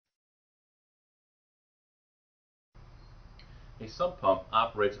A sump pump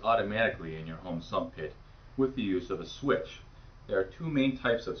operates automatically in your home sump pit with the use of a switch. There are two main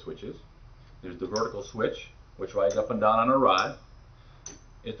types of switches. There's the vertical switch, which rides up and down on a rod.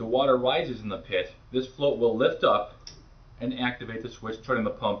 If the water rises in the pit, this float will lift up and activate the switch, turning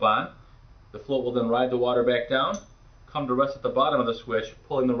the pump on. The float will then ride the water back down, come to rest at the bottom of the switch,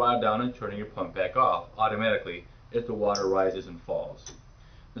 pulling the rod down and turning your pump back off automatically as the water rises and falls.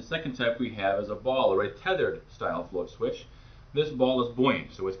 The second type we have is a ball or a tethered style float switch. This ball is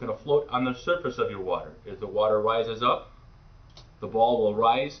buoyant, so it's going to float on the surface of your water. As the water rises up, the ball will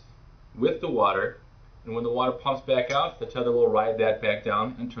rise with the water, and when the water pumps back out, the tether will ride that back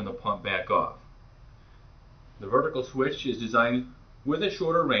down and turn the pump back off. The vertical switch is designed with a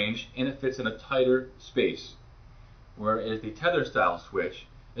shorter range and it fits in a tighter space, whereas the tether style switch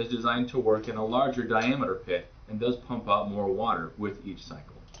is designed to work in a larger diameter pit and does pump out more water with each cycle.